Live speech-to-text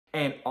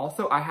And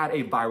also I had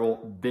a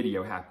viral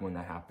video happen when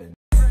that happened.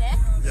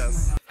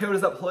 Yes. Hey, what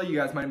is up? Hello you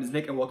guys, my name is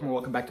Nick and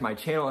welcome back to my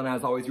channel. And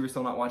as always, you are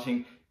still not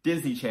watching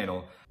Disney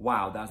Channel.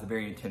 Wow, that was a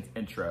very intense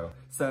intro.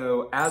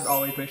 So as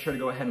always, make sure to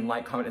go ahead and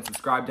like, comment, and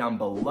subscribe down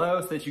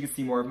below so that you can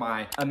see more of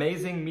my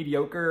amazing,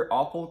 mediocre,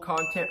 awful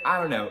content. I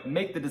don't know,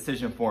 make the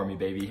decision for me,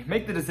 baby.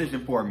 Make the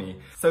decision for me.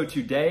 So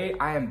today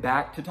I am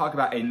back to talk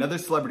about another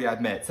celebrity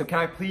I've met. So can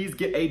I please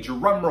get a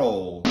drum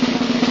roll?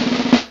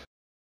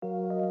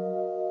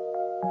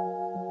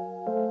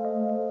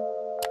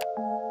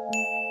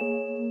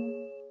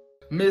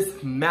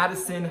 Miss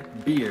Madison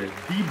Beer,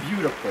 the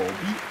beautiful,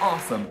 the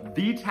awesome,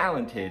 the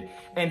talented.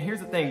 And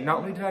here's the thing, not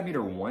only did I meet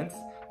her once,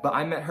 but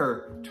I met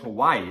her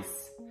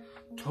twice.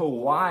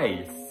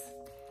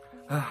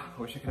 I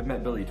wish I could have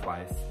met Billy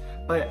twice,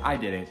 but I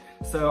didn't.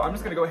 So I'm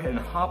just gonna go ahead and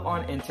hop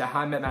on into how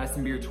I met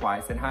Madison Beer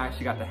twice and how I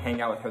actually got to hang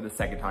out with her the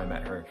second time I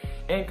met her,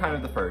 and kind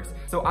of the first.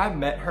 So I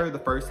met her the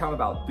first time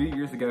about 3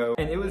 years ago,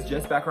 and it was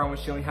just back around when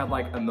she only had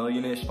like 1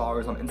 million-ish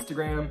followers on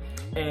Instagram,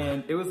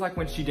 and it was like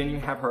when she didn't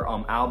even have her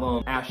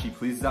album As She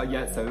Pleases out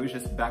yet, so it was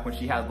just back when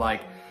she had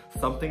like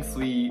Something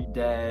Sweet,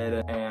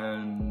 Dead,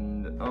 and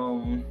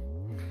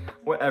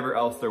whatever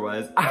else there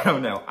was. I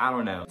don't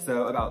know.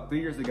 So about 3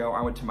 years ago,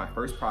 I went to my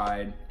first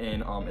Pride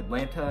in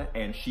Atlanta,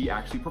 and she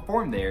actually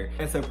performed there.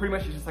 And so pretty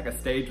much it's just like a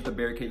stage with a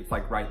barricade that's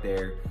like right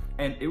there.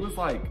 And it was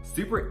like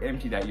super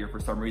empty that year for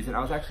some reason. I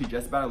was actually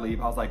just about to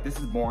leave. I was like, this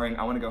is boring.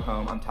 I want to go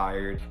home. I'm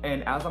tired.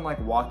 And as I'm like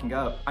walking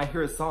up, I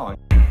hear a song.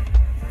 You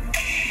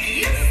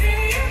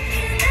say you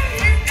can live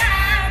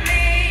without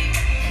me,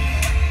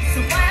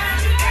 so why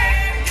don't you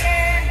take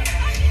it?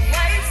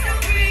 Why you still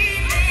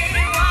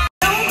breathing?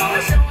 Why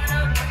showing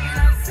up looking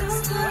like so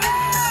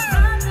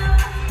good?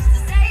 To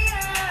stay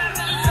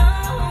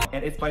alone.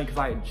 And it's funny because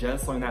I had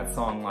just learned that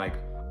song like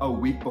a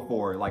week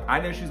before. Like I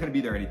know she was gonna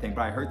be there or anything,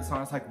 but I heard the song,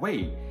 I was like,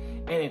 wait.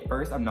 And at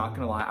first, I'm not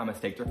gonna lie, I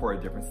mistaked her for a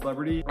different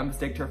celebrity. I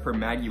mistaked her for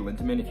Maggie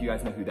Lindemann, if you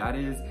guys know who that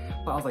is.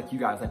 But I was like, you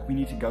guys, like, we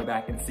need to go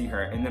back and see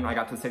her. And then I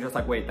got to the stage, I was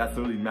like, wait, that's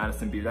literally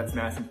Madison Beer. That's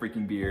Madison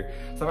freaking Beer.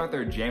 So I'm out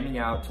there jamming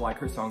out to like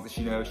her songs that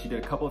she knows. She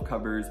did a couple of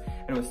covers,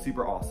 and it was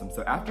super awesome.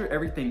 So after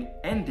everything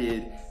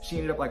ended, she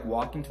ended up like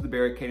walking to the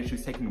barricade, and she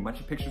was taking a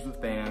bunch of pictures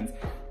with fans.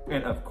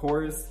 And of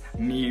course,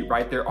 me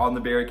right there on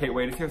the barricade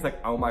waiting to see her, I was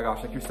like, oh my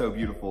gosh, like you're so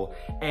beautiful.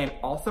 And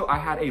also I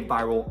had a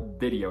viral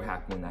video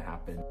happen when that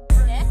happened.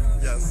 Nick?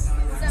 Yes.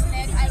 What's up,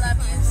 Nick? I love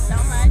you so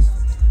much.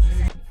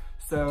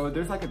 So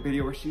there's like a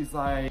video where she's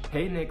like,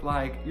 hey Nick,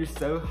 like you're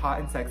so hot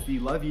and sexy,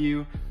 love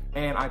you.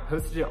 And I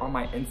posted it on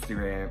my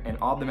Instagram, and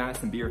all the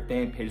Madison Beer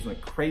fan pages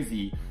went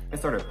crazy and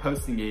started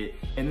posting it,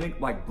 and then it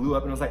like blew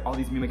up, and it was like all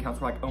these meme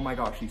accounts were like, oh my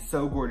gosh, she's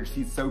so gorgeous,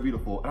 she's so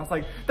beautiful. And I was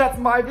like, that's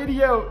my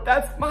video,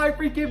 that's my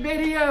freaking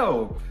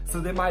video.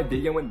 So then my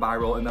video went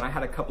viral, and then I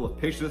had a couple of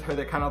pictures with her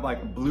that kind of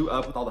like blew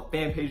up with all the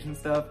fan pages and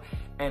stuff.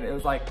 And it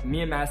was like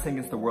me and Madison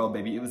against the world,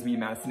 baby. It was me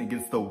and Madison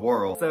against the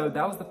world. So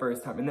that was the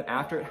first time. And then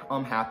after it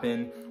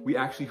happened, we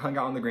actually hung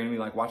out on the green, and we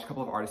like watched a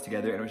couple of artists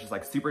together, and it was just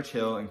like super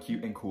chill and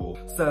cute and cool.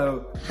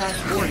 So fast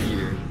forward a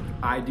year,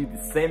 I do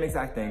the same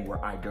exact thing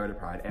where I go to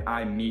Pride and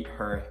I meet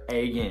her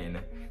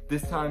again.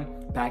 This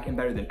time, back and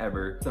better than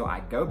ever. So I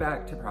go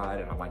back to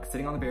Pride, and I'm like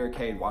sitting on the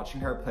barricade watching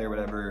her play or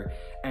whatever,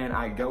 and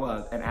I go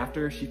up, and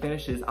after she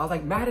finishes, I was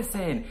like,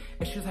 Madison!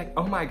 And she was like,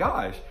 oh my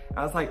gosh. And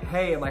I was like,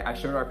 hey, and like I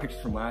showed her our pictures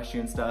from last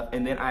year and stuff,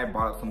 and then I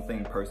brought up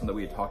something personal that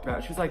we had talked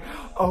about. She was like,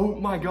 oh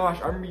my gosh,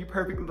 I remember you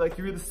perfectly, like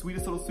you're the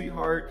sweetest little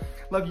sweetheart,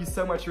 love you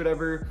so much or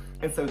whatever.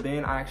 And so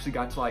then I actually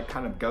got to like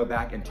kind of go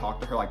back and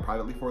talk to her like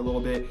privately for a little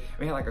bit.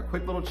 We had like a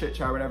quick little chit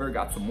chat or whatever,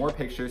 got some more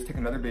pictures, took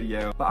another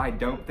video, but I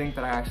don't think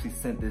that I actually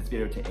sent this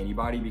video to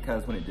anybody,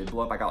 because when it did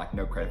blow up, I got like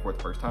no credit for it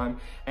the first time.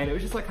 And it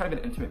was just like kind of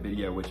an intimate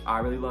video, which I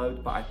really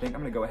loved, but I think I'm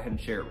gonna go ahead and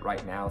share it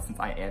right now since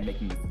I am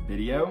making this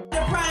video.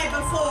 The Pride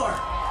before.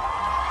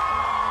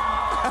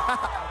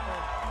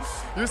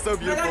 You're so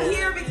beautiful. But I'm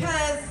here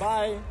because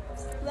Bye.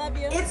 Love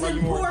you. it's Love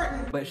you more.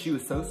 important. But she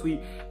was so sweet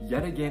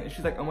yet again, and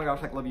she's like, oh my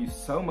gosh, like love you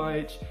so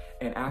much.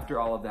 And after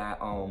all of that,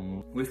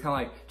 we just kind of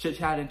like chit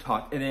chat and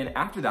talked. And then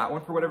after that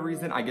one, for whatever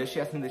reason, I guess she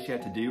had something that she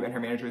had to do, and her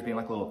manager was being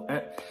like a little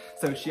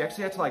so she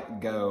actually had to like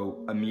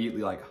go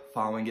immediately like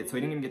following it. So we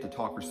didn't even get to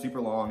talk for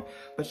super long,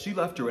 but she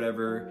left or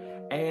whatever.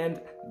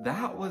 And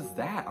that was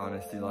that,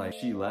 honestly. Like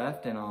she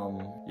left, and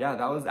yeah,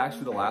 that was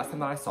actually the last time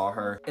that I saw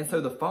her. And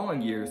so the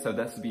following year, so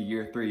this would be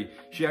year 3,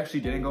 she actually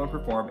didn't go and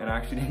perform, and I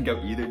actually didn't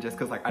go either, just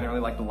because like I didn't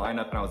really like the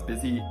lineup and I was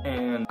busy.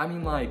 And I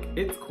mean, like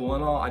it's cool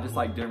and all, I just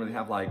like didn't really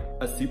have like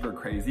a super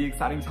crazy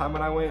exciting time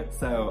when I went,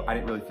 so I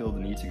didn't really feel the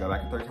need to go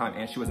back a third time.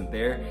 And she wasn't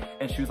there,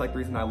 and she was like the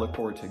reason I look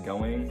forward to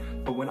going.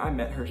 But when I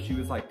met her, she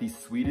was like the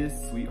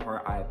sweetest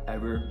sweetheart I've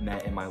ever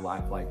met in my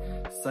life. Like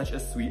such a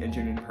sweet and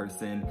genuine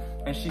person,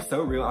 and she's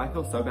so real. I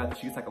feel so bad that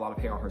she gets like a lot of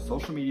hate on her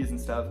social medias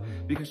and stuff,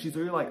 because she's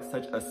really like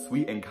such a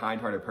sweet and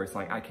kind-hearted person.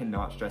 Like I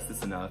cannot stress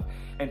this enough.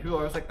 And people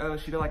are always like, oh,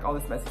 she did like all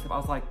this messy stuff. I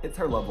was like, it's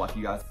her love life,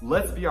 you guys.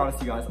 Let's be honest,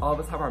 you guys, all of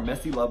us have our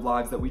messy love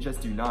lives that we just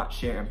do not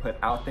share and put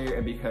out there.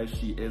 And because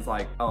she is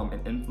like an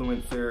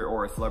influencer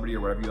or a celebrity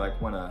or whatever you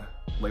like wanna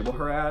label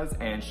her as,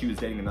 and she was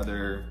dating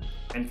another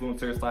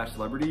influencer slash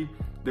celebrity,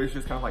 there's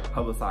just kind of like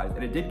publicized,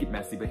 and it did get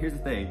messy. But here's the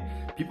thing,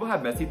 people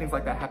have messy things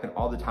like that happen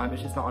all the time.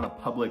 It's just not on a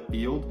public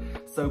field,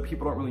 so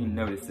people don't really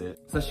notice it.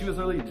 So she was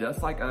literally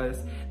just like us,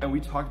 and we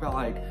talked about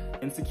like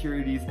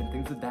insecurities and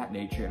things of that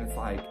nature. And it's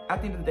like,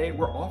 at the end of the day,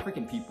 we're all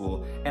freaking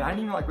people. And I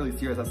didn't even like really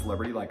see her as a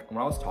celebrity. Like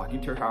when I was talking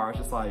to her, I was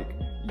just like,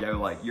 yo,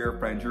 like you're a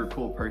friend, you're a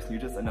cool person,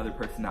 you're just another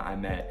person that I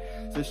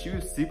met. So she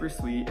was super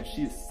sweet, and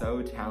she is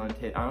so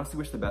talented. I honestly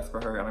wish the best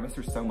for her, and I miss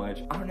her so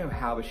much. I don't know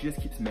how, but she just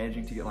keeps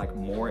managing to get like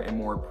more and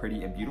more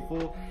pretty and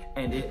beautiful,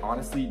 and it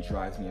honestly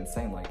drives me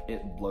insane. Like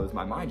it blows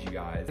my mind, you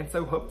guys. And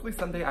so hopefully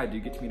someday I do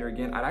get to meet her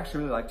again. I'd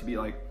actually really like to be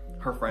like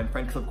her friend,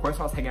 because of course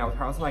when I was hanging out with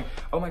her, I was like,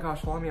 oh my gosh,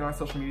 follow me on my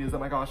social medias, oh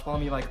my gosh, follow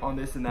me like on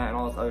this and that and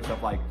all this other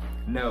stuff. Like,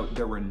 no,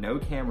 there were no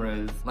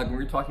cameras. Like when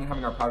we were talking,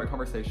 having our private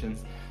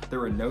conversations, there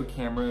were no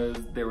cameras,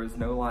 there was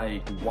no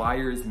like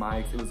wires,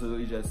 mics. It was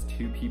literally just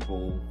two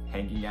people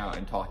hanging out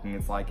and talking.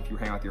 It's like, if you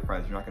hang out with your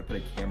friends, you're not gonna put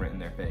a camera in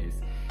their face.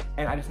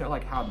 And I just know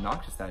like how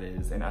obnoxious that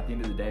is. And at the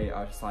end of the day,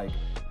 I was just like,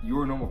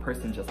 you're a normal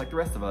person just like the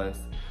rest of us.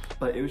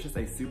 But it was just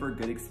a super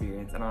good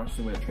experience, and I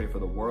honestly wouldn't trade it for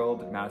the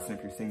world. Madison,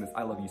 if you're seeing this,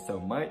 I love you so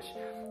much.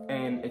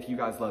 And if you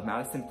guys love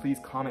Madison, please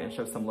comment and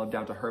show some love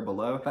down to her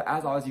below. But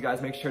as always, you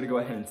guys make sure to go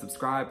ahead and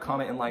subscribe,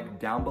 comment, and like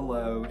down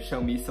below.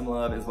 Show me some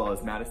love as well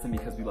as Madison,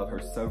 because we love her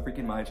so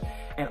freaking much.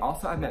 And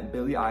also I've met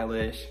Billie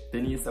Eilish,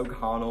 Phineas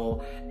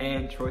O'Connell,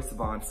 and Troye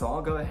Sivan. So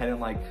I'll go ahead and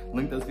like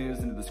link those videos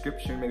in the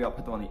description. Maybe I'll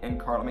put them on the end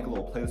card. I'll make a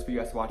little playlist for you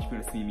guys to watch if you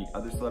want to see me meet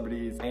other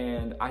celebrities.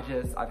 And I've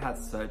had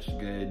such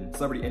good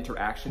celebrity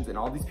interactions, and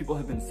all these people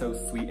have been so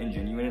sweet and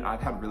genuine. And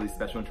I've had really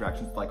special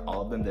interactions with like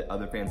all of them that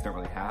other fans don't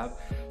really have.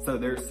 So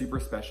they're super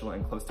special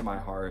and close to my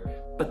heart.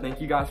 But thank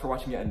you guys for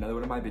watching yet another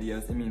one of my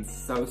videos. It means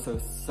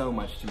so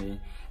much to me.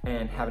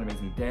 And have an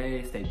amazing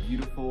day. Stay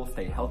beautiful,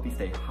 stay healthy,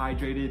 stay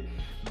hydrated.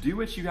 Do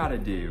what you gotta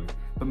do.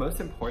 But most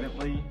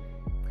importantly,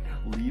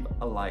 leave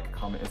a like,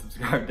 comment, and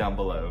subscribe down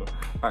below.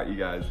 All right, you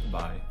guys,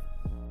 bye.